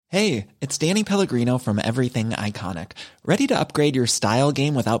Hey, it's Danny Pellegrino from Everything Iconic. Ready to upgrade your style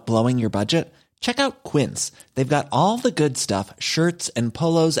game without blowing your budget? Check out Quince. They've got all the good stuff, shirts and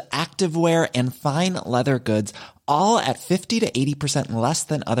polos, activewear, and fine leather goods, all at 50 to 80% less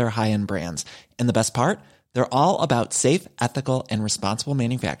than other high-end brands. And the best part? They're all about safe, ethical, and responsible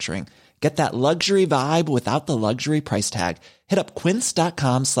manufacturing. Get that luxury vibe without the luxury price tag. Hit up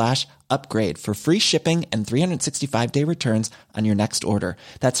quince.com/upgrade for free shipping and 365-day returns on your next order.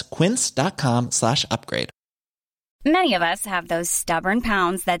 That's quince.com/upgrade. Many of us have those stubborn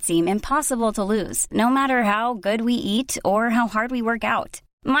pounds that seem impossible to lose, no matter how good we eat or how hard we work out.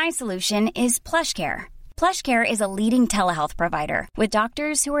 My solution is PlushCare. PlushCare is a leading telehealth provider with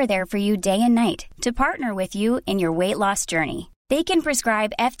doctors who are there for you day and night to partner with you in your weight loss journey. They can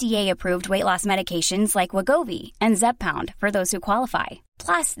prescribe FDA-approved weight loss medications like Wegovy and Zepbound for those who qualify.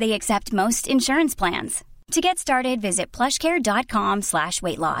 Plus, they accept most insurance plans. To get started, visit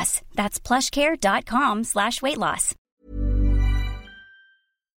plushcare.com/weightloss. That's plushcare.com/weightloss.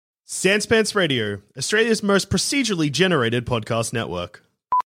 Sanspants Radio, Australia's most procedurally generated podcast network.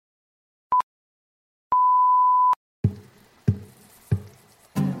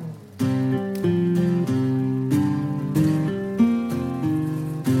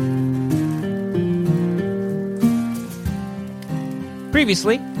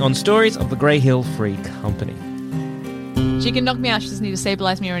 Previously on Stories of the Grey Hill Free Company. She can knock me out. She doesn't need to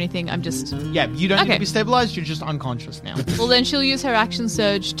stabilize me or anything. I'm just... Yeah, you don't need to be stabilized. You're just unconscious now. Well, then she'll use her action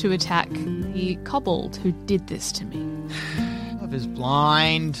surge to attack the kobold who did this to me. Love is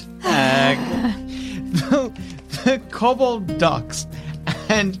blind. The kobold ducks,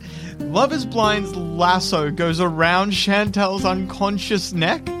 and Love is Blind's lasso goes around Chantel's unconscious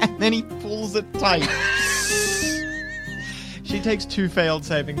neck, and then he pulls it tight. She takes 2 failed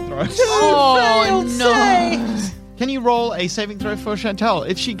saving throws. Oh, no. Can you roll a saving throw for Chantel?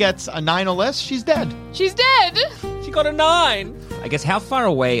 If she gets a 9 or less, she's dead. She's dead. She got a 9. I guess how far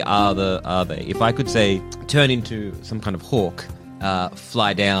away are they? If I could say turn into some kind of hawk,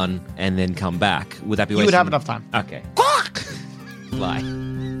 fly down and then come back, would that be? You would have enough time. Okay. Fly.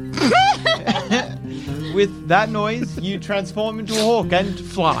 With that noise, you transform into a hawk and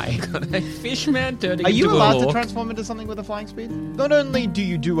fly. A fishman turning Are you into a allowed hawk? to transform into something with a flying speed? Not only do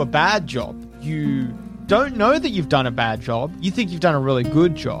you do a bad job, you don't know that you've done a bad job. You think you've done a really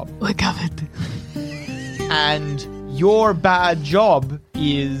good job. We're covered. And your bad job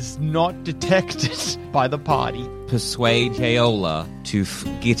is not detected by the party. Persuade Aola to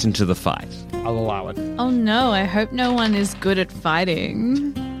get into the fight. I'll allow it. Oh, no. I hope no one is good at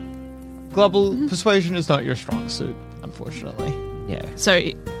fighting. Global persuasion is not your strong suit, unfortunately. Yeah. So,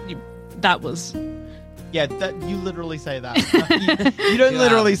 that was... Yeah, that you literally say that. You don't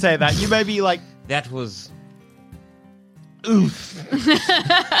literally say that. You may be like... That was... Oof.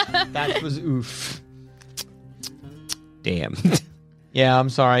 That was oof. Damn. Yeah, I'm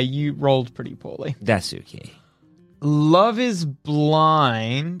sorry. You rolled pretty poorly. That's okay. Love is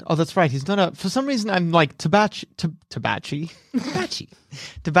Blind. Oh, that's right. He's not a... For some reason, I'm like Tabachi. Tabachi.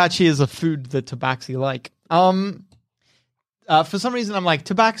 Tabachi is a food that Tabaxi like. For some reason, I'm like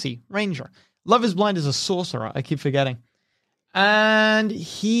Tabaxi, Ranger. Love is Blind is a sorcerer. I keep forgetting. And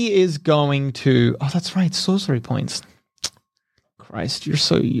he is going to... Oh, that's right. Sorcery points. Christ, you're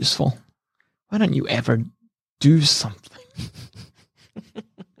so useful. Why don't you ever do something?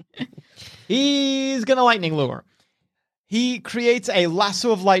 He's going to lightning lure. He creates a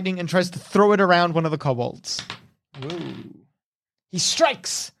lasso of lightning and tries to throw it around one of the kobolds. Ooh. He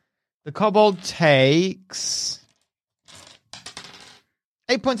strikes. The kobold takes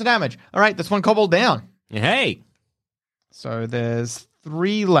 8 points of damage. All right, that's one kobold down. Hey. So there's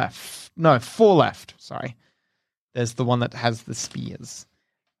 3 left. No, 4 left. Sorry. There's the one that has the spears.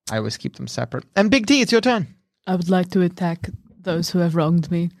 I always keep them separate. And Big T, it's your turn. I would like to attack those who have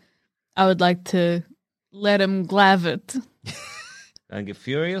wronged me. I would like to let him glav it. Gonna get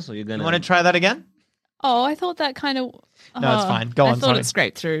furious, or you're gonna... You want to try that again? Oh, I thought that kind of... No, it's fine. Go on, I thought sorry. it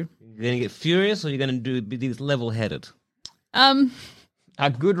scraped through. You're gonna get furious, or you're gonna be level-headed? A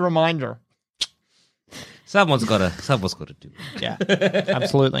good reminder. Someone's gotta do it. Yeah,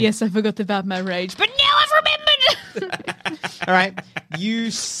 absolutely. Yes, I forgot about my rage, but now I've remembered! All right.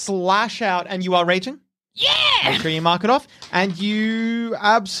 You slash out and you are raging? Yeah! Make sure you mark it off. And you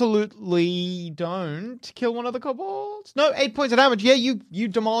absolutely don't kill one of the kobolds. No, 8 points of damage. Yeah, you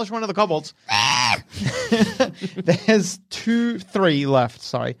demolish one of the kobolds. There's 3 left.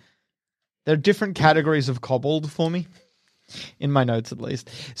 Sorry. There are different categories of kobold for me. In my notes, at least.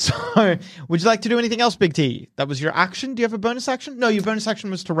 So, would you like to do anything else, Big T? That was your action? Do you have a bonus action? No, your bonus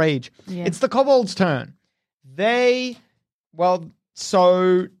action was to rage. Yeah. It's the kobolds' turn. They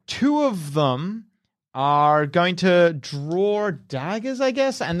So 2 of them are going to draw daggers, I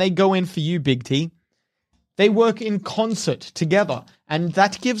guess, and they go in for you, Big T. They work in concert together, and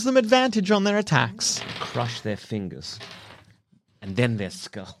that gives them advantage on their attacks. Crush their fingers. And then their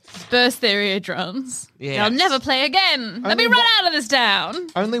skulls. Burst their eardrums. Yes. They'll never play again. Let me run out of this town.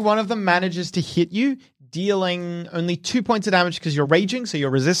 Only one of them manages to hit you, dealing only 2 points of damage because you're raging, so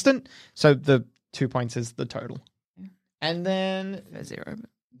you're resistant. So the 2 points is the total. And then 0.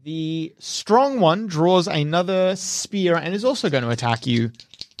 the strong one draws another spear and is also going to attack you,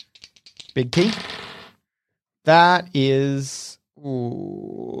 Big T. That is...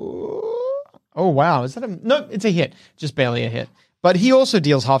 Ooh. Oh, wow. Is that a... No, it's a hit. Just barely a hit. But he also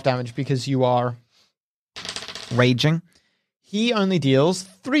deals half damage because you are raging. He only deals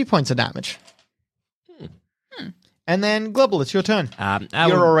 3 points of damage. And then, Global, it's your turn.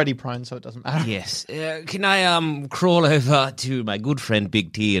 You're already prone, so it doesn't matter. Yes. Can I crawl over to my good friend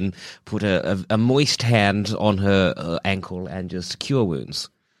Big T and put a moist hand on her ankle and just cure wounds?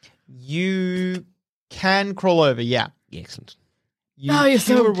 You can crawl over, yeah. Excellent. You Oh, you're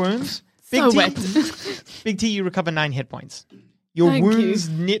cure so- wounds. so wet. Big T, you recover 9 hit points. Your Thank wounds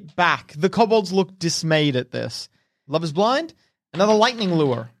knit back. The kobolds look dismayed at this. Love is blind. Another lightning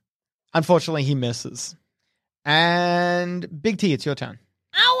lure. Unfortunately, he misses. And Big T, it's your turn.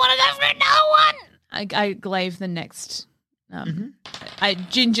 I want to go for another one. I glaive the next. I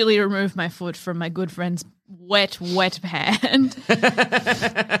gingerly remove my foot from my good friend's wet hand.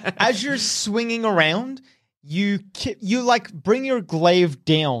 As you're swinging around, you like bring your glaive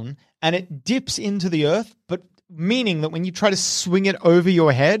down and it dips into the earth, but meaning that when you try to swing it over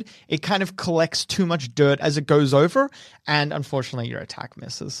your head, it kind of collects too much dirt as it goes over, and unfortunately your attack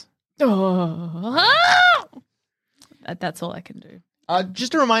misses. That's all I can do.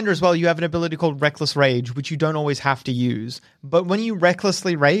 Just a reminder as well, you have an ability called Reckless Rage, which you don't always have to use. But when you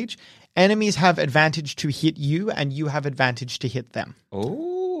recklessly rage, enemies have advantage to hit you, and you have advantage to hit them.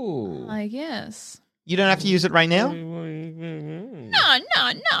 Oh. I guess. You don't have to use it right now? No.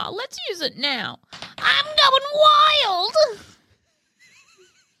 Let's use it now. I'm going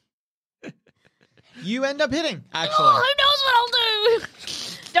wild. You end up hitting, actually. Oh, who knows what I'll do?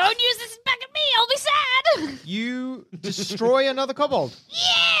 Don't use this back at me. I'll be sad. You destroy another kobold.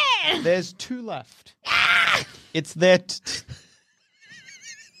 Yeah. There's 2 left. It's their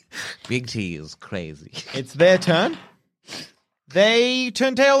Big T is crazy. it's their turn. They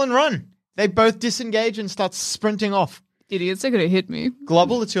turn tail and run. They both disengage and start sprinting off. Idiots are going to hit me.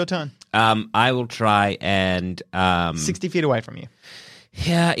 Global, it's your turn. I will try and 60 feet away from you.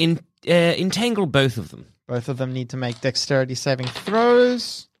 yeah, entangle both of them. Both of them need to make dexterity saving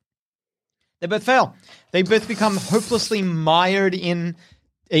throws. They both fail. They both become hopelessly mired in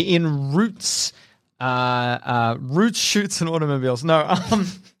roots, roots, shoots, and automobiles. No,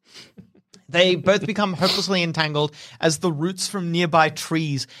 they both become hopelessly entangled as the roots from nearby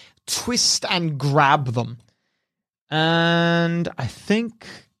trees twist and grab them. And I think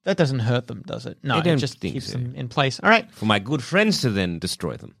that doesn't hurt them, does it? No, I don't it just think keeps so. them in place. All right. For my good friends to then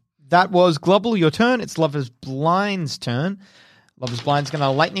destroy them. That was Global, your turn. It's Lover's Blind's turn. Lover's Blind's going to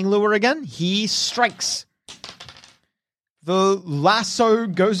lightning lure again. He strikes. The lasso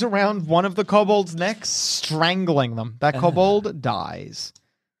goes around one of the kobolds' necks, strangling them. That kobold dies.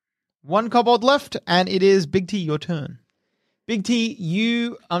 1 kobold left, and it is Big T, your turn. Big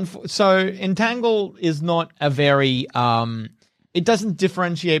T, so Entangle is not a very, it doesn't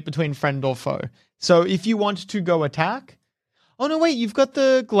differentiate between friend or foe. So if you want to go attack, oh no, wait, you've got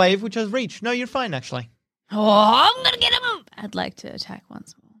the glaive, which has reach. No, you're fine, actually. Oh, I'm going to get him. I'd like to attack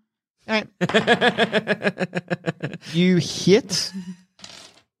once more. All right. You hit.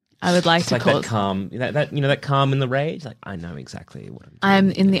 I would like It's to like call that calm, that calm in the rage. Like I know exactly what I'm doing.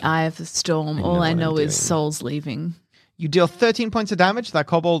 I'm in the eye of the storm. I know All I what I'm know is doing. souls leaving. You deal 13 points of damage. That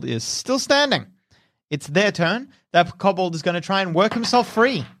kobold is still standing. It's their turn. That kobold is going to try and work himself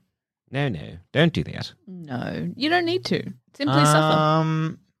free. No, don't do that. No, you don't need to. Simply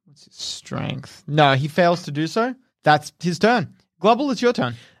suffer. What's his strength? No, he fails to do so. That's his turn. Global, it's your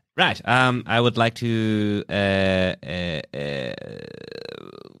turn. Right. I would like to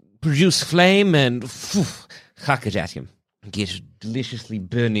produce flame and huck it at him. Get a deliciously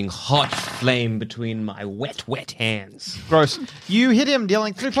burning hot flame between my wet hands. Gross. You hit him,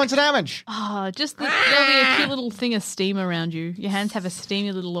 dealing 3 points of damage. There'll be a cute little thing of steam around you. Your hands have a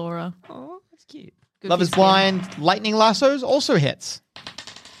steamy little aura. Oh, that's cute. Good Love for is skin. Blind. Lightning lassos also hits.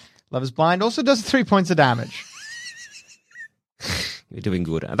 Love is Blind also does 3 points of damage. You're doing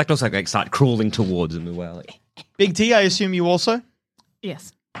good. I'd like to also start crawling towards him as well. Big T, I assume you also?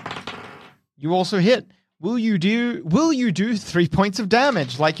 Yes. You also hit. Will you do 3 points of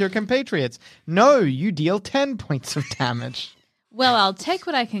damage like your compatriots? No, you deal 10 points of damage. Well, I'll take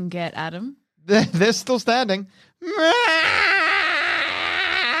what I can get, Adam. They're still standing.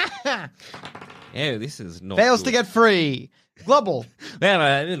 Yeah, this is not Fails good. to get free. Glubble.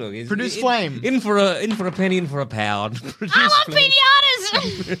 Well, look, Produce flame. In for a penny, in for a pound. Produce I want flame.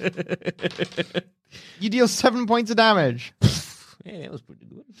 pinatas! You deal 7 points of damage. Yeah, that was pretty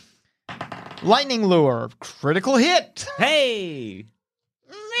good. Lightning lure. Critical hit. Hey!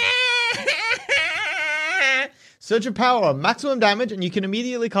 Surge of power. Maximum damage, and you can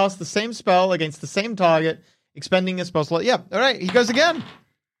immediately cast the same spell against the same target, expending a spell slot. Yep. All right. He goes again.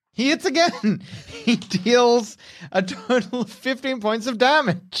 He hits again. He deals a total of 15 points of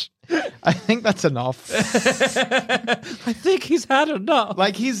damage. I think that's enough. I think he's had enough.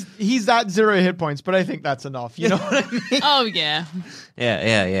 Like he's at 0 hit points, but I think that's enough. You know what I mean? Oh, yeah.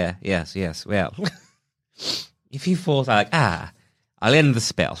 Yeah. Yes. Well, if he falls, I'm like, I'll end the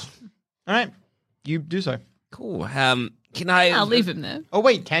spell. All right. You do so. Cool. Can I? I'll leave him there. Oh,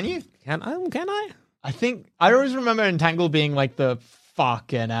 wait. Can you? Can I? I think I always remember Entangle being like the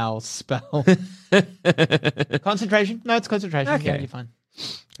fucking hell spell. Concentration? No, it's concentration. Okay. Yeah, you're fine.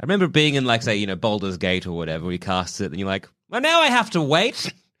 I remember being in, like, say, Baldur's Gate or whatever. We cast it, and you're like, well, now I have to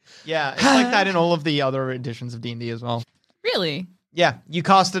wait. Yeah, it's like that in all of the other editions of D&D as well. Really? Yeah, you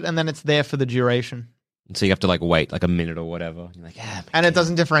cast it and then it's there for the duration. And so you have to, like, wait, like, a minute or whatever. You're like, And it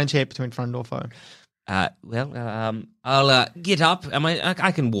doesn't differentiate between friend or foe. I'll get up.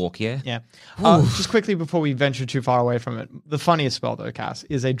 I can walk, yeah? Yeah. Just quickly before we venture too far away from it, the funniest spell though, Cass,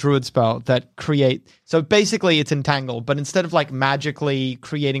 is a druid spell that so basically it's Entangle, but instead of like magically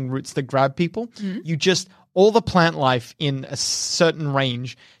creating roots that grab people, you just, all the plant life in a certain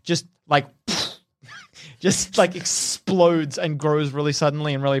range just like explodes and grows really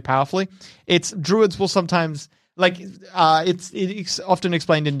suddenly and really powerfully. Druids will sometimes... it's often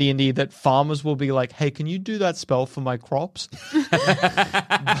explained in D&D that farmers will be like, hey, can you do that spell for my crops? What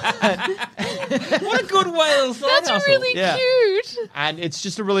a good way to start. That's really cute. And it's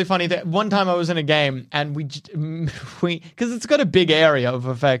just a really funny thing. One time I was in a game and because it's got a big area of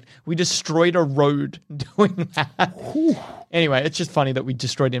effect, we destroyed a road doing that. Anyway, it's just funny that we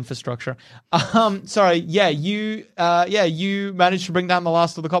destroyed infrastructure. Sorry. Yeah, you managed to bring down the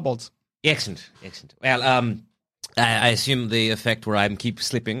last of the kobolds. Excellent. Well, I assume the effect where I keep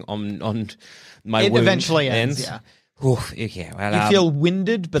slipping on my It wound eventually ends, yeah. Okay, well, You feel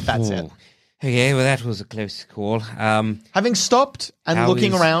winded, but that's it. Okay, well, that was a close call. Having stopped and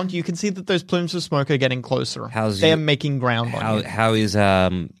looking around, you can see that those plumes of smoke are getting closer. They are making ground on you. How is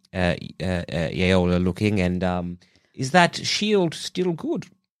Yeola looking? And is that shield still good?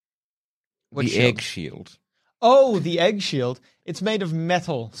 What the shield? egg shield. Oh, the egg shield. It's made of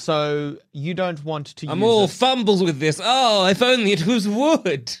metal, so you don't want to use I'm all it. fumbles with this. Oh, if only it was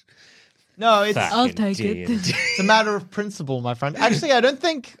wood. No, it's I'll take it. it's a matter of principle, my friend. Actually, I don't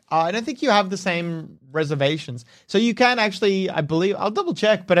think you have the same reservations. So you can actually, I believe, I'll double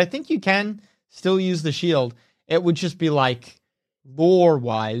check, but I think you can still use the shield. It would just be like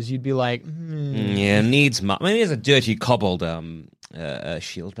lore-wise, you'd be like, Yeah, needs must. I mean, it's a dirty cobbled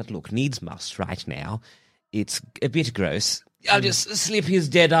shield, but look, needs must right now. It's a bit gross. I'll just slip his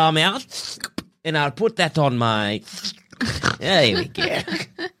dead arm out, and I'll put that on my... There we go.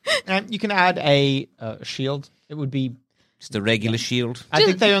 And you can add a shield. It would be... Just a regular shield. I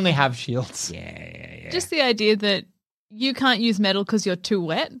think they only have shields. Yeah. Just the idea that you can't use metal because you're too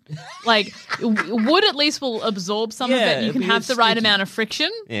wet. Like, wood at least will absorb some of it and you can it'll be have the right sticky. amount of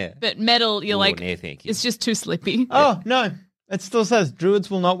friction. Yeah. But metal, you're like, no, thank you. it's just too slippy. Oh, no. It still says, druids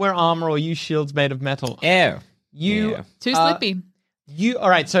will not wear armor or use shields made of metal. Yeah. Too slippy. All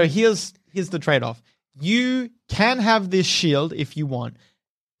right, so here's the trade-off. You can have this shield if you want.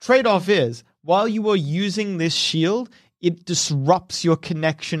 Trade-off is, while you are using this shield, it disrupts your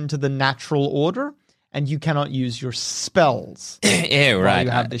connection to the natural order, and you cannot use your spells. Yeah, right.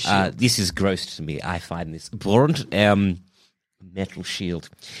 you have the shield. This is gross to me. I find this abhorrent. Metal shield.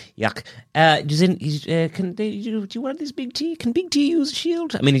 Yuck. Do you want this Big T? Can Big T use a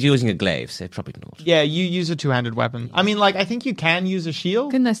shield? I mean, he's using a glaive, so probably not. Yeah, you use a two-handed weapon. I mean, I think you can use a shield.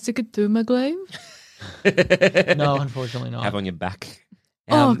 Can I stick it through my glaive? No, unfortunately not. Have on your back.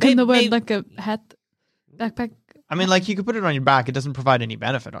 Can I wear like a hat, backpack? I mean, you could put it on your back. It doesn't provide any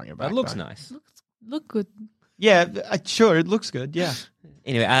benefit on your back. That looks though. nice. Look good. Yeah, sure, it looks good, yeah.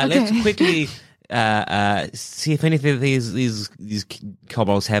 Anyway, let's quickly see if anything of these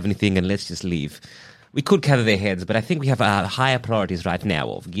kobolds have anything, and let's just leave. We could cover their heads, but I think we have higher priorities right now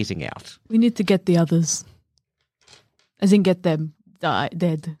of getting out. We need to get the others. As in get them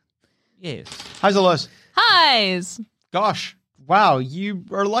dead. Yes. How's the lows? Highs. Gosh, wow, you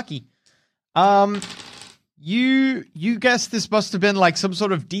are lucky. You guess this must have been like some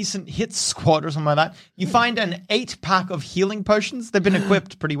sort of decent hit squad or something like that. You find an 8-pack of healing potions. They've been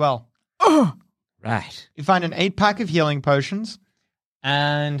equipped pretty well. Right. You find an 8-pack of healing potions.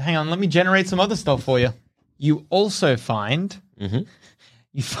 And hang on, let me generate some other stuff for you. You also find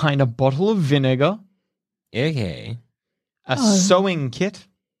you find a bottle of vinegar, Okay. a sewing kit,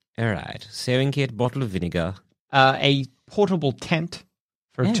 All right. Sewing kit, bottle of vinegar. a portable tent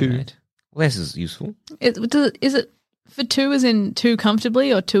for All 2. right. Well, this is useful. Is it for 2 as in 2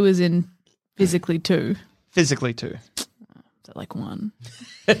 comfortably or 2 as in physically 2? Physically 2. So like 1.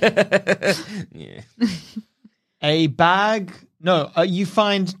 Yeah. A bag. No, you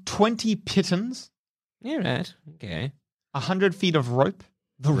find 20 pitons, All right. Okay. 100 feet of rope.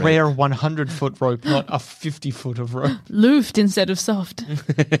 The rare 100-foot rope, not a 50-foot of rope. Luft instead of soft.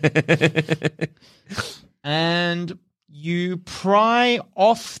 And you pry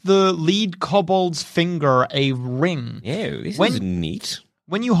off the lead kobold's finger a ring. Yeah, this When- is neat.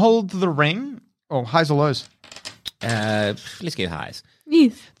 When you hold the ring, highs or lows? Let's go highs.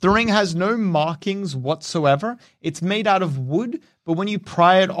 Yes. The ring has no markings whatsoever. It's made out of wood, but when you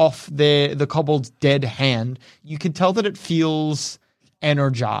pry it off the kobold's dead hand, you can tell that it feels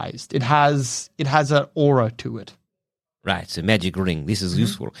energized. It has an aura to it. Right, so magic ring. This is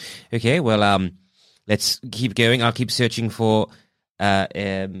useful. Okay, well, let's keep going. I'll keep searching for.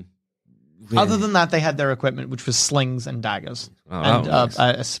 Other than that, they had their equipment, which was slings and daggers and yes.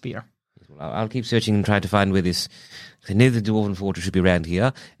 a spear. I'll keep searching and try to find where this. I know the Dwarven Fortress should be around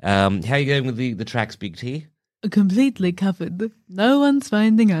here. How are you going with the tracks, Big T? Completely covered. No one's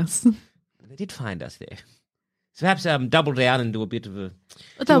finding us. They did find us there. So perhaps double down and do a bit of a.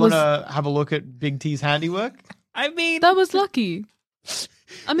 But Do you that was want to have a look at Big T's handiwork? I mean, that was lucky.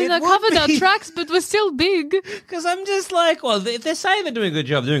 I mean, It I would covered our be. tracks, but we're still big. because I'm just like, well, if they're saying they're doing a good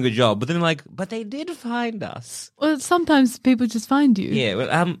job, but then I'm like, but they did find us. Well, sometimes people just find you. Yeah,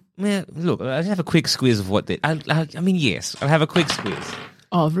 well, look, I'll have a quick squeeze of what they. I mean, yes, I'll have a quick squeeze.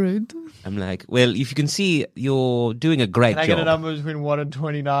 Oh, rude. I'm like, well, if you can see, you're doing a great Can I job. get a number between 1 and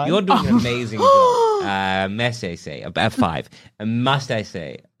 29? You're doing an amazing job. Must I say, about 5. And must I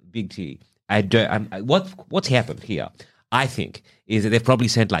say, Big T, what's happened here, I think, is that they've probably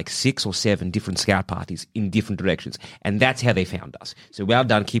sent like 6 or 7 different scout parties in different directions. And that's how they found us. So well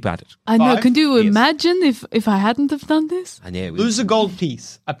done, keep at it. I know. 5? Can you Yes. imagine if I hadn't have done this? I know. Lose a gold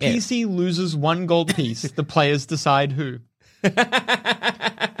piece. A PC loses 1 gold piece. The players decide who.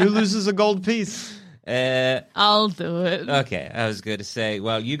 Who loses a gold piece? I'll do it. Okay, I was going to say,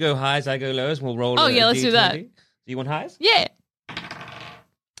 well, you go highs, I go lows, and we'll roll. Oh, a yeah, let's do D20. that. Do you want highs? Yeah.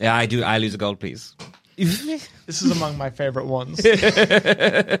 Yeah, I do. I lose a gold piece. This is among my favorite ones.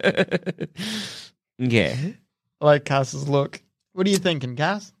 Yeah. I like Cass's look. What are you thinking,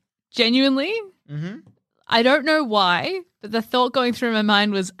 Cass? Genuinely, I don't know why, but the thought going through my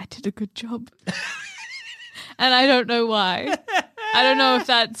mind was, I did a good job. And I don't know why. I don't know if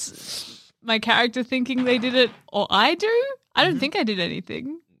that's my character thinking they did it or I do. I don't think I did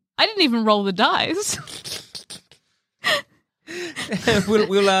anything. I didn't even roll the dice.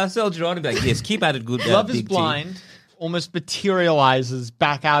 we'll soldier on and be like, yes, keep at it, good. Love is Big T. Blind almost materializes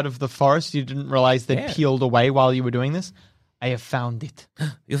back out of the forest. You didn't realize they'd Yeah. peeled away while you were doing this. I have found it.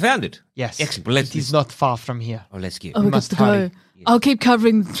 You found it. Yes. Excellent. Well, It is not far from here. let's go. Oh, we got must to go. hurry. I'll keep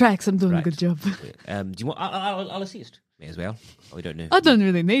covering the tracks. I'm doing a Right. good job. Do you want? I'll assist. May as well. Oh, we don't know. I don't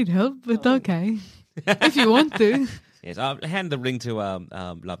really need help, but okay. If you want to. Yes, I'll hand the ring to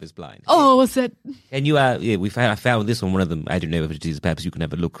Love is Blind. Oh, what's that? And you I found this on one of them. I don't know if it is. Perhaps you can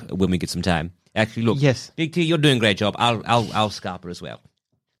have a look when we get some time. Actually, look. Yes. Big T, you're doing a great job. I'll scarper as well.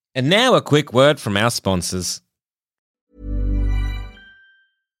 And now a quick word from our sponsors.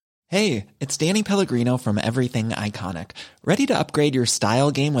 Hey, it's Danny Pellegrino from Everything Iconic. Ready to upgrade your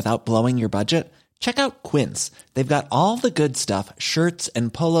style game without blowing your budget? Check out Quince. They've got all the good stuff, shirts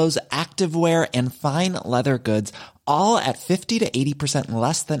and polos, activewear, and fine leather goods, all at 50 to 80%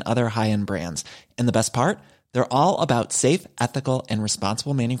 less than other high-end brands. And the best part? They're all about safe, ethical, and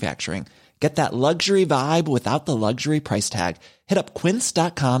responsible manufacturing. Get that luxury vibe without the luxury price tag. Hit up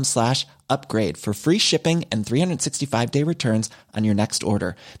quince.com/upgrade for free shipping and 365-day returns on your next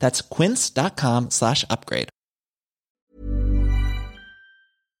order. That's quince.com/upgrade.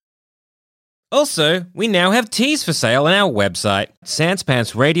 Also, we now have teas for sale on our website,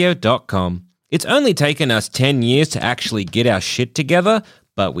 sanspantsradio.com. It's only taken us 10 years to actually get our shit together,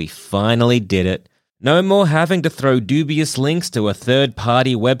 but we finally did it. No more having to throw dubious links to a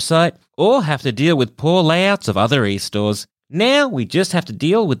third-party website or have to deal with poor layouts of other e-stores. Now we just have to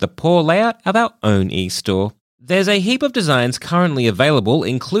deal with the poor layout of our own e-store. There's a heap of designs currently available,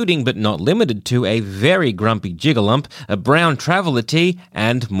 including but not limited to a very grumpy Jiggalump, a brown traveller tee,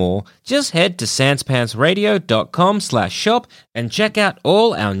 and more. Just head to sanspantsradio.com/shop and check out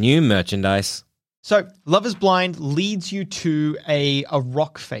all our new merchandise. So, Love is Blind leads you to a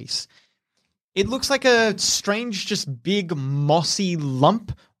rock face. It looks like a strange, just big, mossy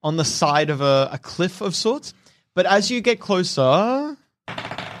lump on the side of a cliff of sorts. But as you get closer,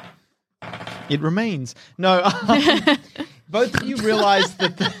 it remains. No, both of you realize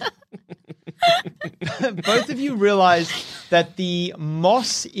that the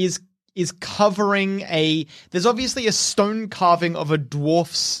moss is covering there's obviously a stone carving of a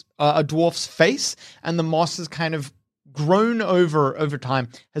dwarf's face, and the moss has kind of grown over time,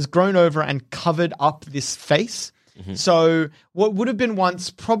 has grown over and covered up this face. Mm-hmm. So what would have been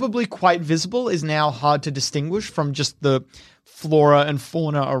once probably quite visible is now hard to distinguish from just the flora and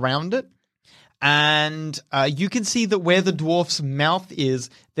fauna around it. And you can see that where the dwarf's mouth is,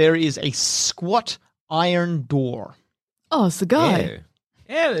 there is a squat iron door. Oh, it's the guy.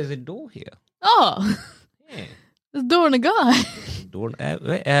 Yeah, there's a door here. Oh. Yeah. There's a door and a guy. Door.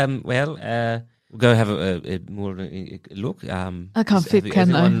 We'll go have a more look. I can't fit,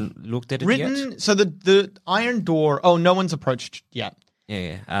 can I? Anyone looked at it yet? So the iron door. Oh, no one's approached yet.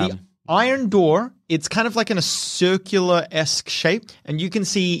 Yeah. The iron door. It's kind of like in a circular-esque shape, and you can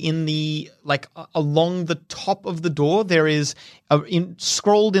see in the along the top of the door there is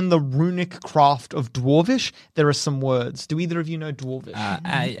scrolled in the runic craft of Dwarvish. There are some words. Do either of you know Dwarvish?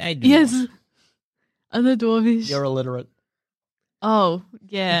 I do. Yes, I know Dwarvish. You're illiterate. Oh,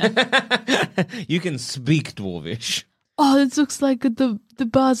 yeah. You can speak Dwarvish. Oh, it looks like the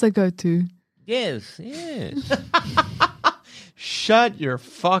bars I go to. Yes. Shut your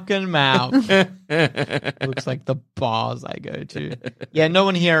fucking mouth. Looks like the bars I go to. Yeah, no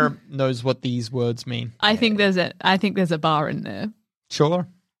one here knows what these words mean. I think there's a bar in there. Sure.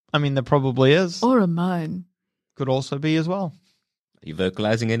 I mean, there probably is. Or a mine. Could also be as well. Are you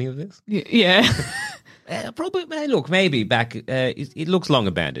vocalizing any of this? Yeah. Probably. Look, maybe back. It looks long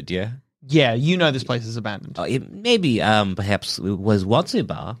abandoned. Yeah. Yeah, you know this place is abandoned. Maybe, perhaps it was once a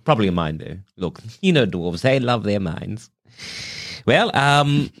bar. Probably a mine, though. Look, you know dwarves; they love their mines. Well,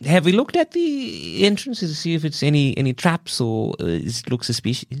 have we looked at the entrances to see if it's any traps or does it look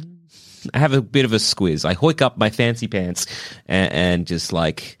suspicious? I have a bit of a squiz. I hoik up my fancy pants and just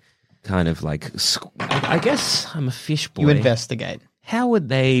I guess I'm a fish boy. You investigate. How would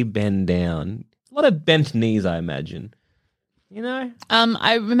they bend down? A lot of bent knees, I imagine. You know?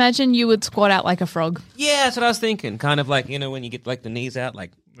 I imagine you would squat out like a frog. Yeah, that's what I was thinking. Kind of like, when you get the knees out,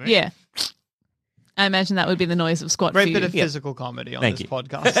 like... Yeah. I imagine that would be the noise of squat Great for bit you. of physical comedy on Thank this you.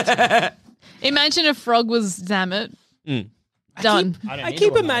 podcast. Imagine a frog was Zamet. Done. I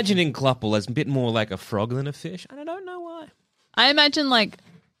keep imagining Clupple as a bit more like a frog than a fish, and I don't know why. I imagine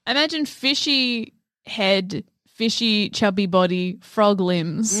fishy head, fishy chubby body, frog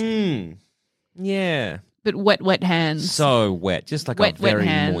limbs, Yeah. but wet hands. So wet. Just like Wet a very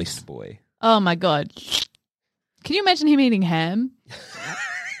hands. moist boy. Oh my god. Can you imagine him eating ham?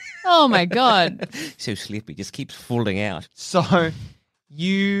 Oh my god. So slippy. Just keeps falling out. So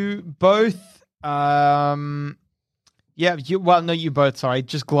you both you both, sorry,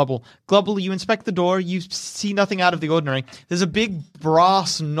 just Glubble. Glubble, you inspect the door, you see nothing out of the ordinary. There's a big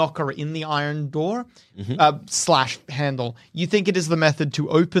brass knocker in the iron door, slash handle. You think it is the method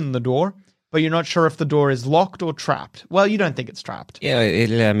to open the door, but you're not sure if the door is locked or trapped. Well, you don't think it's trapped.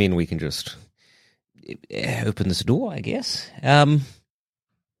 Yeah, we can just open this door, I guess.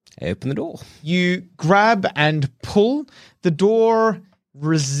 Open the door. You grab and pull. The door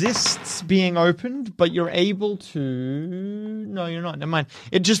resists being opened, but you're able to... No, you're not. Never mind.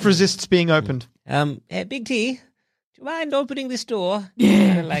 It just resists being opened. Big T, do you mind opening this door? Yeah.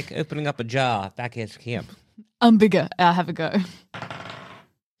 Kind of like opening up a jar back at camp. I'm bigger. I'll have a go.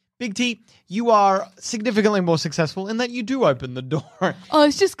 Big T, you are significantly more successful in that you do open the door. Oh,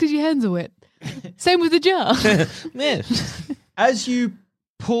 it's just because your hands are wet. Same with the jar. Yeah. As you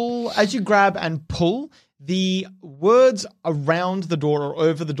grab and pull, the words around the door or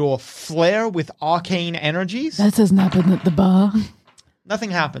over the door flare with arcane energies. That doesn't happen at the bar.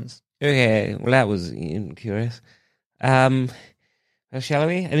 Nothing happens. Okay, well, that was curious. Well, shall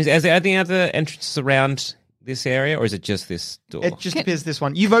we? I mean, are there any other entrances around this area, or is it just this door? It just appears this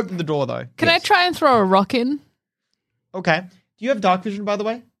one. You've opened the door, though. Can I try and throw a rock in? Okay. Do you have dark vision, by the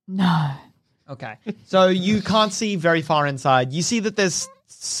way? No. Okay. So you can't see very far inside. You see that there's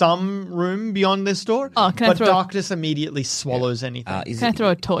some room beyond this door, Oh, can I but throw darkness immediately swallows anything. Can I throw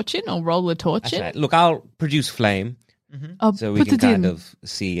a torch in or roll a torch in? Right. Look, I'll produce flame. I'll so we put can it kind in. of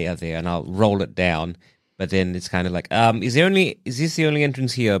see out there, and I'll roll it down. But then it's kind of like, is this the only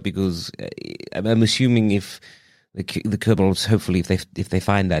entrance here? Because I'm assuming if the kobolds, hopefully, if they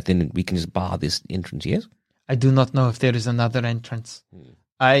find that, then we can just bar this entrance. Yes. I do not know if there is another entrance.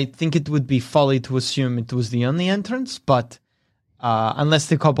 I think it would be folly to assume it was the only entrance, but unless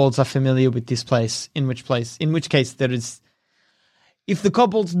the kobolds are familiar with this place, in which case there is. If the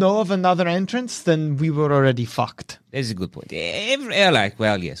kobolds know of another entrance, then we were already fucked. That's a good point. Yes,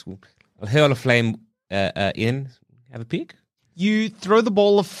 I'll hurl a flame in. Have a peek. You throw the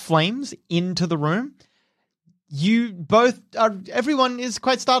ball of flames into the room. You both are. Everyone is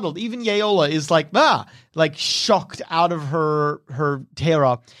quite startled. Even Yeola is like shocked out of her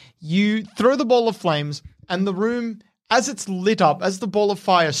terror. You throw the ball of flames, and the room, as it's lit up, as the ball of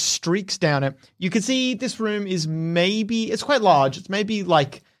fire streaks down it, you can see this room is it's quite large. It's maybe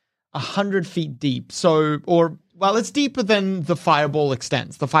like 100 feet deep. It's deeper than the fireball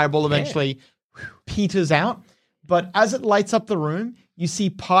extends. The fireball eventually peters out. But as it lights up the room, you see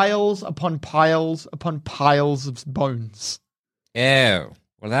piles upon piles upon piles of bones. Oh,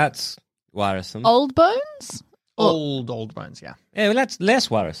 well, that's worrisome. Old bones? Old bones, yeah. Yeah, well, that's less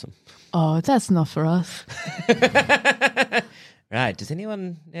worrisome. Oh, that's not for us. Right? Does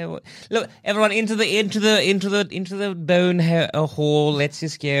anyone know? Look, everyone into the bone hall. Let's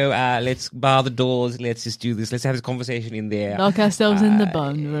just go. Let's bar the doors. Let's just do this. Let's have this conversation in there. Lock ourselves in the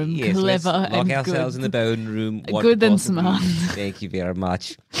bone room. Yes, let's Clever lock and ourselves good. in the bone room. What Good and possibly- smart. Thank you very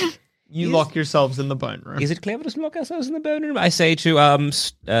much. You lock yourselves in the bone room. Is it clever to lock ourselves in the bone room? I say to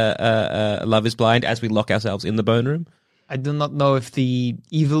Love is Blind as we lock ourselves in the bone room. I do not know if the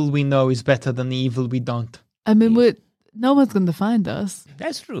evil we know is better than the evil we don't. I mean, no one's going to find us.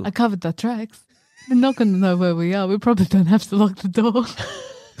 That's true. I covered the tracks. They're not going to know where we are. We probably don't have to lock the door.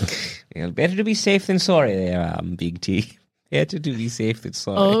 Well, better to be safe than sorry there, Big T. Better to be safe than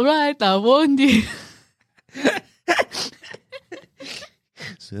sorry. All right, I warned you.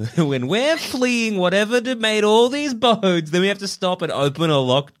 So when we're fleeing whatever made all these bones, then we have to stop and open a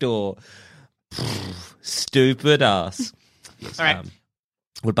locked door. Stupid ass. Yes, All right.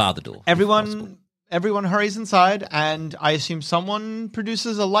 we'll bar the door. if possible. Everyone hurries inside, and I assume someone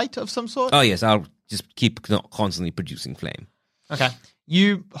produces a light of some sort. Oh, yes, I'll just keep constantly producing flame. Okay.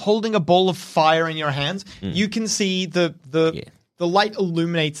 You holding a ball of fire in your hands, you can see the light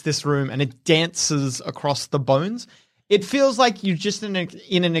illuminates this room and it dances across the bones. It feels like you're just in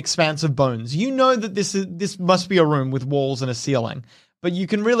an expanse of bones. You know that this must be a room with walls and a ceiling, but you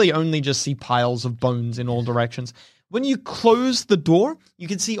can really only just see piles of bones in all directions. When you close the door, you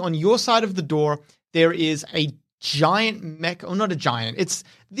can see on your side of the door there is a giant mech. Oh, not a giant. It's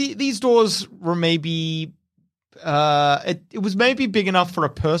these doors were maybe. It was maybe big enough for a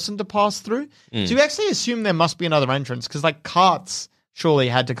person to pass through. So you actually assume there must be another entrance because like carts surely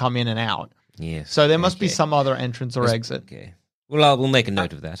had to come in and out. Yes. So there must be okay. some other entrance or exit. Okay. Well, we'll make a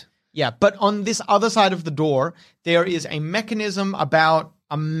note of that. Yeah, but on this other side of the door, there is a mechanism about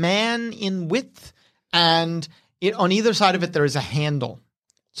a man in width, and on either side of it there is a handle.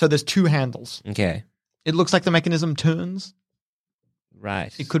 So there's two handles. Okay. It looks like the mechanism turns.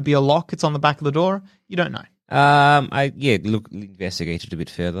 Right. It could be a lock. It's on the back of the door. You don't know. Investigate it a bit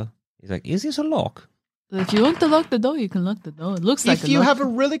further. He's like, is this a lock? If you want to lock the door, you can lock the door. It looks like If a you lock. have a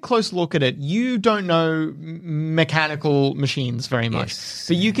really close look at it, you don't know mechanical machines very much, Yes.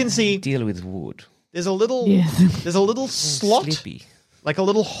 but you can see Deal with wood. there's a little Yes. there's a little slot, Slippy. like a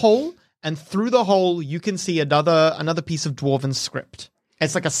little hole, and through the hole you can see another piece of dwarven script.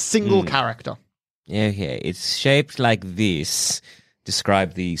 It's like a single character. Okay, it's shaped like this.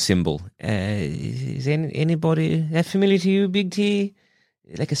 Describe the symbol. Is anybody that familiar to you, Big T?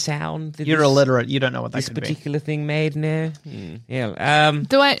 Like a sound? that You're this- illiterate. You don't know what that This could be. particular thing made now? Yeah.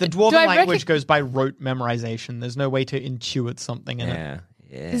 The dwarven do I language goes by rote memorization. There's no way to intuit something in it.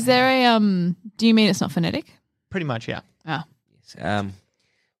 Yeah. Is there a do you mean it's not phonetic? Pretty much, yeah. Ah. Well,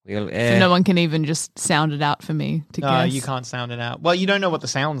 So no one can even just sound it out for me to No, guess. you can't sound it out. Well, you don't know what the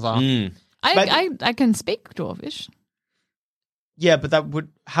sounds are. I can speak Dwarvish. Yeah, but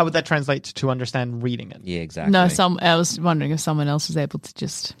how would that translate to understand reading it? Yeah, exactly. No, I was wondering if someone else was able to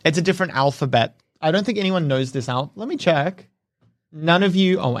just. It's a different alphabet. I don't think anyone knows this out. Let me check. None of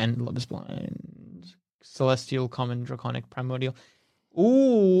you. Oh, and Love is Blind. Celestial, Common, Draconic, Primordial.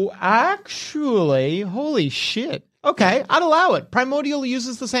 Ooh, actually, holy shit. Okay, I'd allow it. Primordial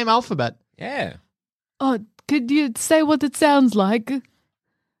uses the same alphabet. Yeah. Oh, could you say what it sounds like?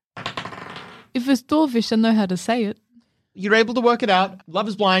 If it's Dwarvish, I know how to say it. You're able to work it out. Love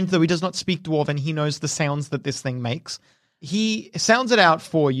is Blind, though he does not speak Dwarven, he knows the sounds that this thing makes. He sounds it out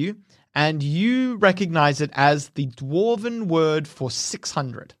for you, and you recognize it as the dwarven word for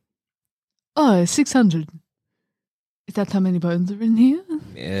 600. Oh, 600. Is that how many bones are in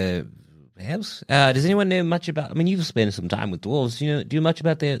here? Perhaps. Does anyone know much about? I mean, you've spent some time with dwarves. Do you know much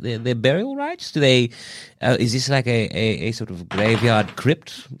about their burial rites? Do they? Is this like a sort of graveyard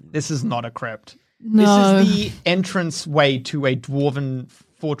crypt? This is not a crypt. No. This is the entrance way to a dwarven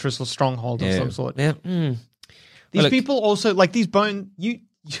fortress or stronghold of some sort. Yeah. These people also, like these you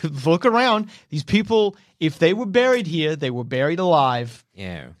look around, these people, if they were buried here, they were buried alive.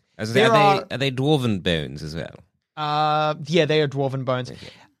 Yeah. Are they dwarven bones as well? Yeah, they are dwarven bones. Okay.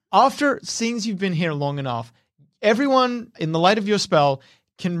 After, since you've been here long enough, everyone, in the light of your spell,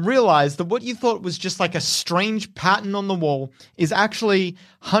 can realize that what you thought was just like a strange pattern on the wall is actually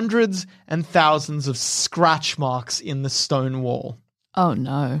hundreds and thousands of scratch marks in the stone wall. Oh,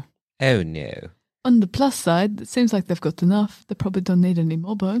 no. Oh, no. On the plus side, it seems like they've got enough. They probably don't need any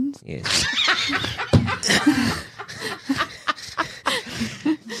more bones. Yes.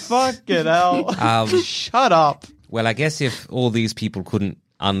 Fucking hell. Shut up. Well, I guess if all these people couldn't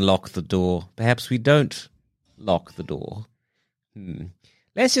unlock the door, perhaps we don't lock the door.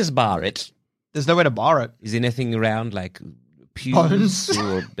 Let's just bar it. There's no way to bar it. Is there anything around, like pews Bones?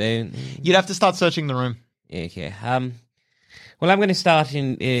 or bone? You'd have to start searching the room. Okay. Well, I'm going to start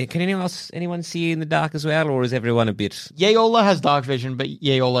in. Can anyone see in the dark as well, or is everyone a bit? Yeola has dark vision, but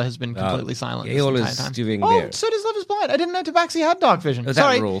Yeola has been completely silent. Yeola's this doing entire time. their. So does Love is Blind. I didn't know Tabaxi had dark vision. Oh, that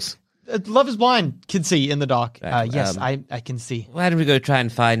Sorry. rules. Love is Blind can see in the dark. Right, Yes, I can see. Why don't we go try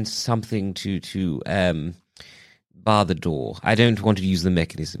and find something to bar the door? I don't want to use the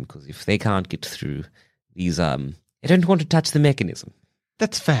mechanism because if they can't get through these, I don't want to touch the mechanism.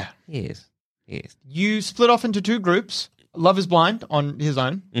 That's fair. Yes. You split off into two groups. Love is Blind on his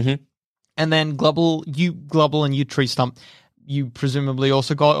own. Mm-hmm. And then Glubble and you Tree Stump. You presumably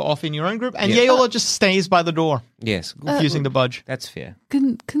also go off in your own group. And Yeah. Yeola just stays by the door, Yes. refusing to budge. That's fair.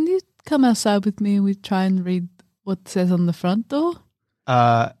 Can you come outside with me and we try and read what it says on the front door?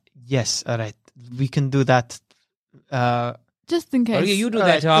 Yes, all right. We can do that. Just in case. Oh, yeah, you do All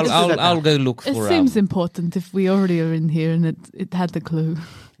that. right, we can do that now. I'll go look It for. seems important if we already are in here and it had the clue.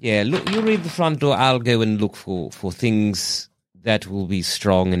 Yeah, look. You read the front door. I'll go and look for things that will be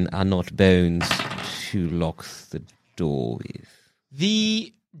strong and are not bones to lock the door with.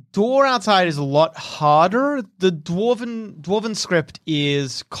 The door outside is a lot harder. The dwarven script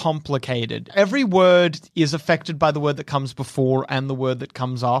is complicated. Every word is affected by the word that comes before and the word that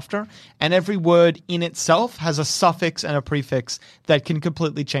comes after. And every word in itself has a suffix and a prefix that can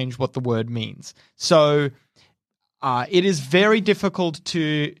completely change what the word means. So it is very difficult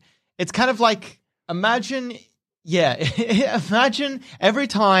to... It's kind of like, imagine every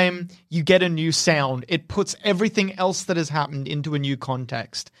time you get a new sound, it puts everything else that has happened into a new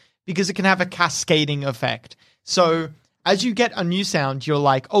context because it can have a cascading effect. So as you get a new sound, you're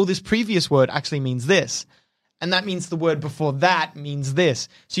like, oh, this previous word actually means this. And that means the word before that means this.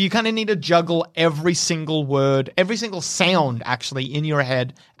 So you kind of need to juggle every single word, every single sound actually in your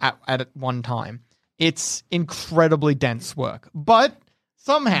head at one time. It's incredibly dense work. But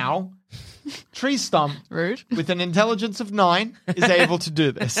somehow... Tree Stump, Rude. with an intelligence of 9, is able to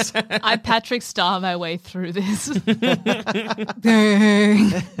do this. I Patrick Star my way through this.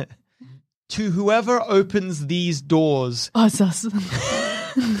 To whoever opens these doors, Oh, it's us.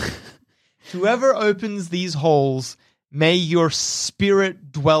 whoever opens these holes, may your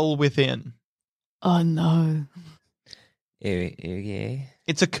spirit dwell within. Oh, no. Yeah.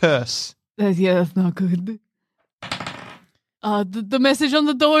 It's a curse. Yeah, that's not good. The message on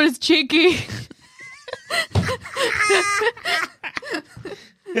the door is cheeky.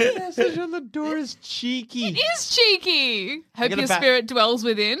 The message on the door is cheeky. It is cheeky. Hope get a your ba- spirit dwells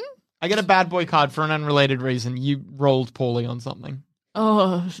within. I get a bad boy card for an unrelated reason. You rolled poorly on something.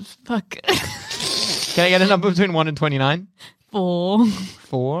 Oh, fuck. Can I get a number between 1 and 29? 4.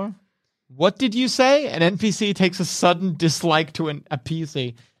 4. What did you say? An NPC takes a sudden dislike to a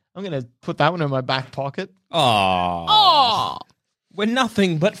PC. I'm going to put that one in my back pocket. Oh. We're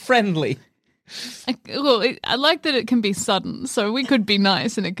nothing but friendly. I like that it can be sudden, so we could be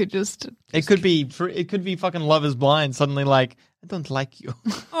nice and it could just... It could be fucking Love is Blind. Suddenly like, I don't like you.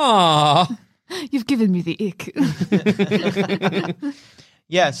 Aww. You've given me the ick.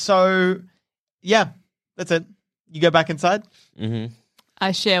 Yeah, so, yeah, that's it. You go back inside? Mm-hmm.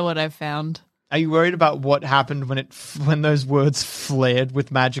 I share what I've found. Are you worried about what happened when those words flared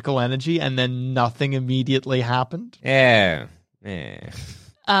with magical energy and then nothing immediately happened? Yeah.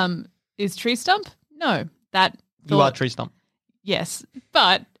 Is Tree Stump? No. You are Tree Stump. Yes.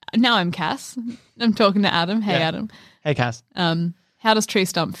 But now I'm Cass. I'm talking to Adam. Hey, Yeah. Adam. Hey, Cass. How does Tree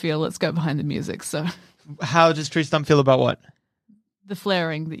Stump feel? Let's go behind the music. So How does Tree Stump feel about what? the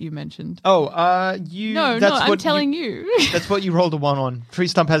flaring that you mentioned. Oh, I'm telling you. That's what you rolled a 1 on. Tree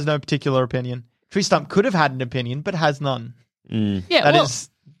Stump has no particular opinion. Tree Stump could have had an opinion, but has none. Yeah, That is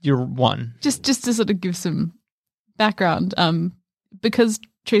your 1. just to sort of give some background. Because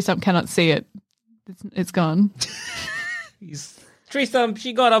Tree Stump cannot see it, it's gone. Tree Stump,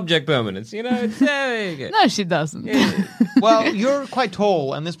 she got object permanence, you know? It's, there you go. No, she doesn't. Well, you're quite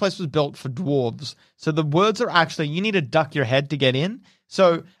tall, and this place was built for dwarves. So the words are actually, you need to duck your head to get in.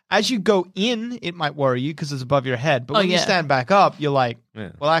 So as you go in, it might worry you because it's above your head. But when you stand back up, you're like,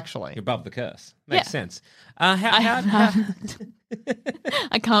 well, actually. You're above the curse. Makes sense. I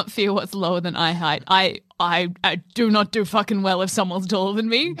can't feel what's lower than eye height. I do not do fucking well if someone's taller than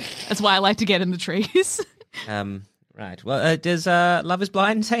me. That's why I like to get in the trees. Right. Well, does Love is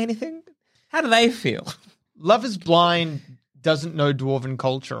Blind say anything? How do they feel? Love is Blind doesn't know dwarven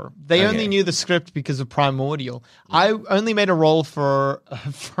culture. They only knew the script because of Primordial. I only made a roll for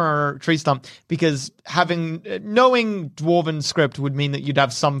Tree Stump because knowing dwarven script would mean that you'd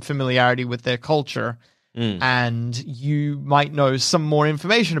have some familiarity with their culture, and you might know some more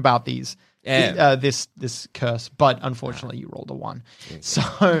information about these. This curse, but unfortunately, you rolled a 1.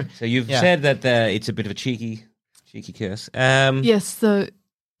 So you've said that it's a bit of a cheeky curse. Yes, so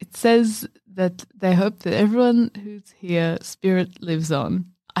it says that they hope that everyone who's here, spirit lives on.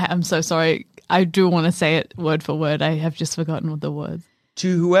 I'm so sorry. I do want to say it word for word. I have just forgotten what the words.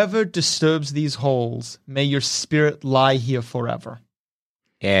 To whoever disturbs these halls, may your spirit lie here forever.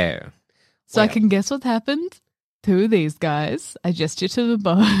 Yeah. So I can guess what happened to these guys. I gesture to the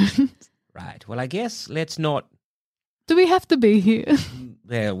bones. Right. Well, I guess let's not. Do we have to be here?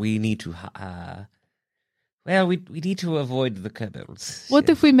 Well, we need to. We need to avoid the kobolds. What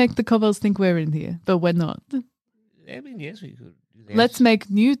if we make the kobolds think we're in here, but we're not? I mean, yes, we could. Yes. Let's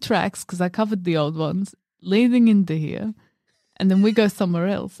make new tracks, because I covered the old ones, leading into here, and then we go somewhere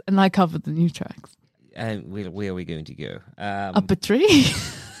else, and I covered the new tracks. And where are we going to go? Up a tree.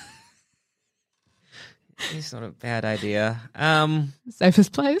 It's not a bad idea.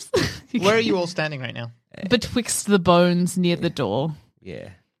 Safest place. Where are you all standing right now? Betwixt the bones near the door. Yeah.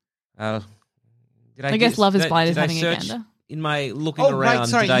 I guess Love is Blind is having a gander. In my looking around, right,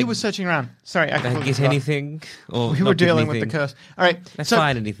 sorry, you were searching around. Sorry, did I get anything? Or we were dealing with the curse. All right, let's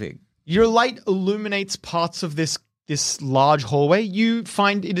find anything. Your light illuminates parts of this large hallway. You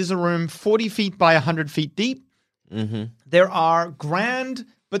find it is a room 40 feet by 100 feet deep. Mm-hmm. There are grand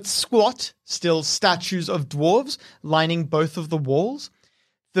but squat still statues of dwarves lining both of the walls.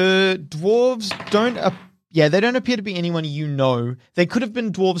 The dwarves don't appear to be anyone you know. They could have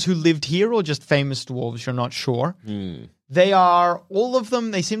been dwarves who lived here or just famous dwarves, you're not sure. They are, all of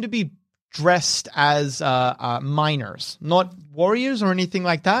them, they seem to be dressed as miners, not warriors or anything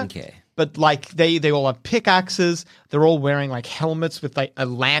like that. Okay. But like they all have pickaxes. They're all wearing like helmets with like a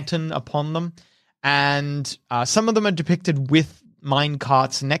lantern upon them. And some of them are depicted with mine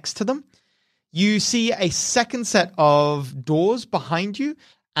carts next to them. You see a second set of doors behind you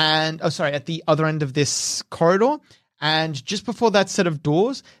at the other end of this corridor. And just before that set of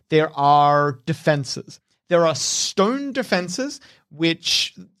doors, there are defenses. There are stone defenses,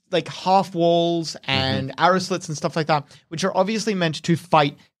 which like half walls and arrow slits and stuff like that, which are obviously meant to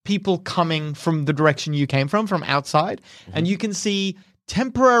fight people coming from the direction you came from outside. And you can see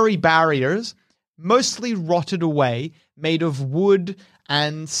temporary barriers, mostly rotted away, made of wood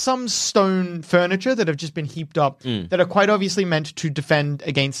and some stone furniture that have just been heaped up that are quite obviously meant to defend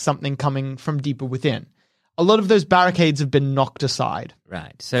against something coming from deeper within. A lot of those barricades have been knocked aside.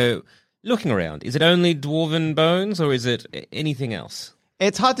 Right. So, looking around, is it only dwarven bones or is it anything else?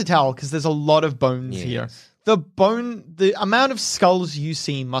 It's hard to tell because there's a lot of bones here. The amount of skulls you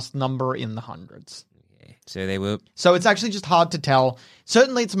see must number in the hundreds. Okay. So it's actually just hard to tell.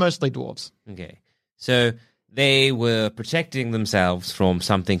 Certainly it's mostly dwarves. Okay. So they were protecting themselves from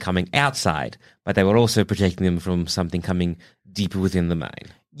something coming outside, but they were also protecting them from something coming deeper within the mine.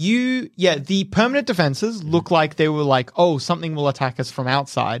 The permanent defenses look like they were like, oh, something will attack us from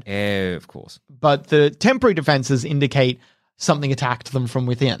outside. Oh, of course. But the temporary defenses indicate something attacked them from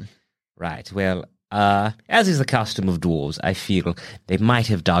within. Right. Well, as is the custom of dwarves, I feel they might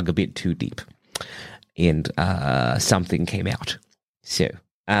have dug a bit too deep and something came out.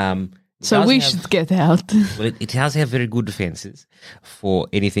 So, we should get out. Well, it does have very good defenses for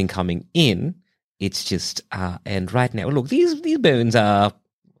anything coming in. It's just, and right now, look, these bones are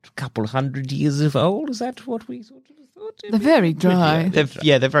a couple hundred years old. Is that what we sort of thought? They're very dry. They're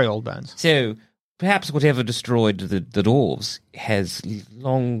very old bones. So perhaps whatever destroyed the dwarves has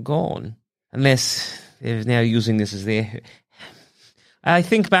long gone, unless they're now using this as their I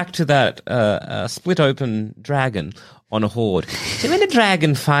think back to that split open dragon on a hoard. So when a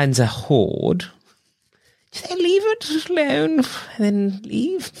dragon finds a hoard, do they leave it alone and then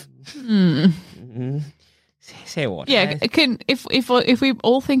leave? Say what? Yeah, if we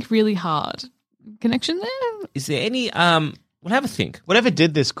all think really hard, connection there? Is there any? We'll have a think. Whatever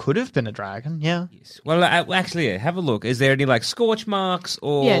did this could have been a dragon. Yeah. Yes. Well, actually, have a look. Is there any like scorch marks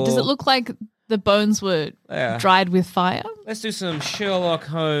or? Yeah. Does it look like the bones were dried with fire? Let's do some Sherlock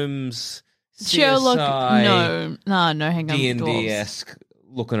Holmes. Sherlock, CSI, no, hang on. D&D-esque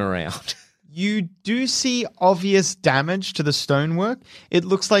looking around. You do see obvious damage to the stonework. It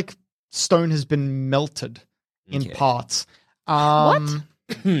looks like stone has been melted in parts. What?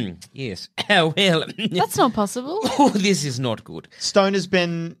 Yes. Well, That's not possible. oh, this is not good. Stone has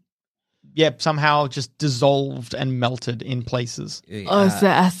been, somehow just dissolved and melted in places. Oh, is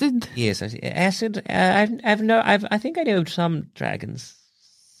there acid? Yes, acid. I think I know some dragons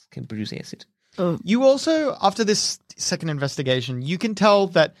can produce acid. Oh. You also, after this second investigation, you can tell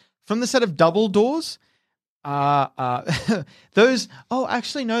that from the set of double doors, those. Oh,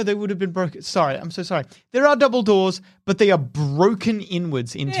 actually, no, they would have been broken. Sorry, I'm so sorry. There are double doors, but they are broken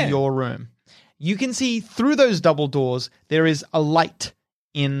inwards into your room. You can see through those double doors. There is a light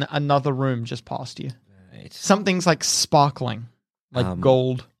in another room just past you. Right. Something's like sparkling, like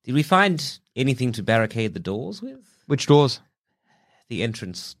gold. Did we find anything to barricade the doors with? Which doors? The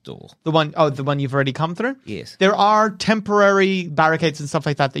entrance door. The one you've already come through? Yes. There are temporary barricades and stuff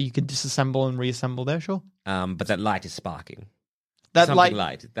like that you can disassemble and reassemble there, sure. But that light is sparking. That Something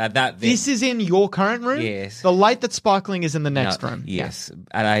light. This is in your current room? Yes. The light that's sparkling is in the next room. Yes.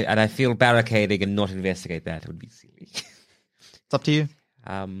 Yeah. And I feel barricading and not investigate that would be silly. It's up to you.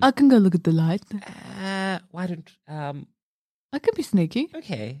 I can go look at the light. Why don't I could be sneaky.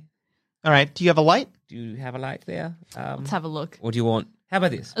 Okay. All right. Do you have a light? Do you have a light there? Let's have a look. Or do you want... How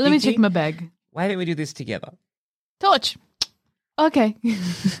about this? Let me Pinky, check my bag. Why don't we do this together? Torch. Okay.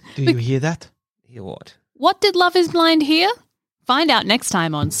 Do you hear that? Hear what? What did Love is Blind hear? Find out next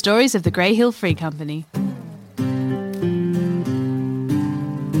time on Stories of the Grey Hill Free Company.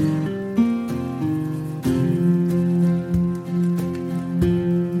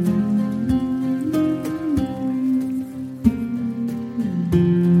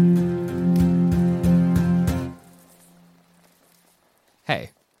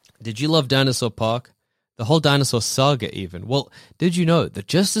 Hey, did you love Dinosaur Park? The whole dinosaur saga even? Well, did you know that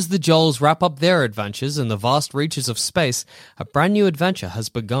just as the Joels wrap up their adventures in the vast reaches of space, a brand new adventure has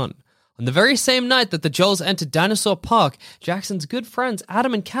begun. On the very same night that the Joels entered Dinosaur Park, Jackson's good friends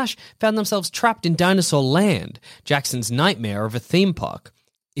Adam and Cash found themselves trapped in Dinosaur Land, Jackson's nightmare of a theme park.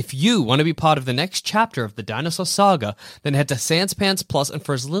 If you want to be part of the next chapter of the Dinosaur Saga, then head to Sans Pants Plus, and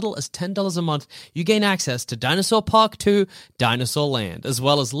for as little as $10 a month, you gain access to Dinosaur Park 2, Dinosaur Land, as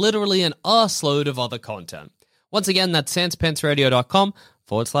well as literally an arseload of other content. Once again, that's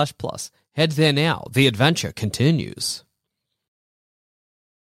sanspantsradio.com/plus. Head there now. The adventure continues.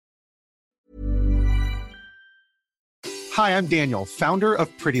 Hi, I'm Daniel, founder of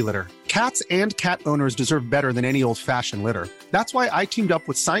Pretty Litter. Cats and cat owners deserve better than any old-fashioned litter. That's why I teamed up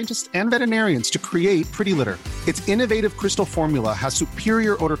with scientists and veterinarians to create Pretty Litter. Its innovative crystal formula has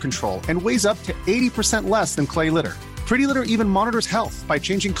superior odor control and weighs up to 80% less than clay litter. Pretty Litter even monitors health by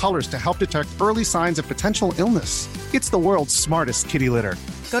changing colors to help detect early signs of potential illness. It's the world's smartest kitty litter.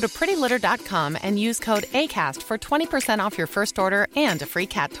 Go to prettylitter.com and use code ACAST for 20% off your first order and a free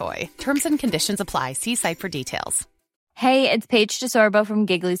cat toy. Terms and conditions apply. See site for details. Hey, it's Paige DeSorbo from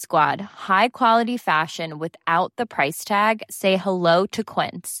Giggly Squad. High quality fashion without the price tag. Say hello to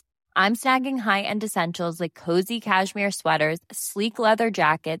Quince. I'm snagging high-end essentials like cozy cashmere sweaters, sleek leather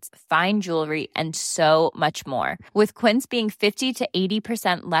jackets, fine jewelry, and so much more. With Quince being 50 to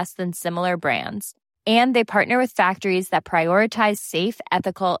 80% less than similar brands. And they partner with factories that prioritize safe,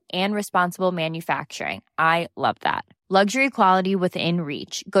 ethical, and responsible manufacturing. I love that. Luxury quality within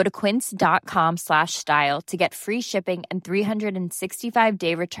reach. Go to quince.com/style to get free shipping and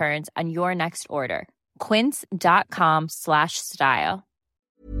 365-day returns on your next order. Quince.com/style.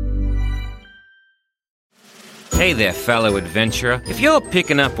 Hey there, fellow adventurer. If you're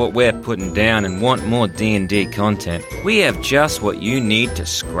picking up what we're putting down and want more D&D content, we have just what you need to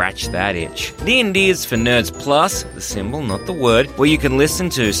scratch that itch. D&D is for Nerds Plus, the symbol, not the word, where you can listen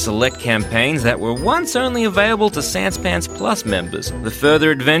to select campaigns that were once only available to Sans Pants Plus members. The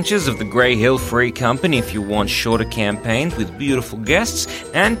further adventures of the Grey Hill Free Company if you want shorter campaigns with beautiful guests,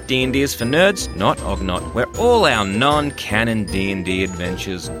 and D&D is for Nerds, not Ognot, where all our non-canon D&D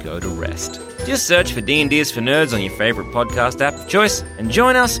adventures go to rest. Just search for D&D is for Nerds on your favorite podcast app of choice and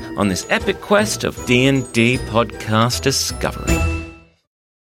join us on this epic quest of D&D podcast discovery.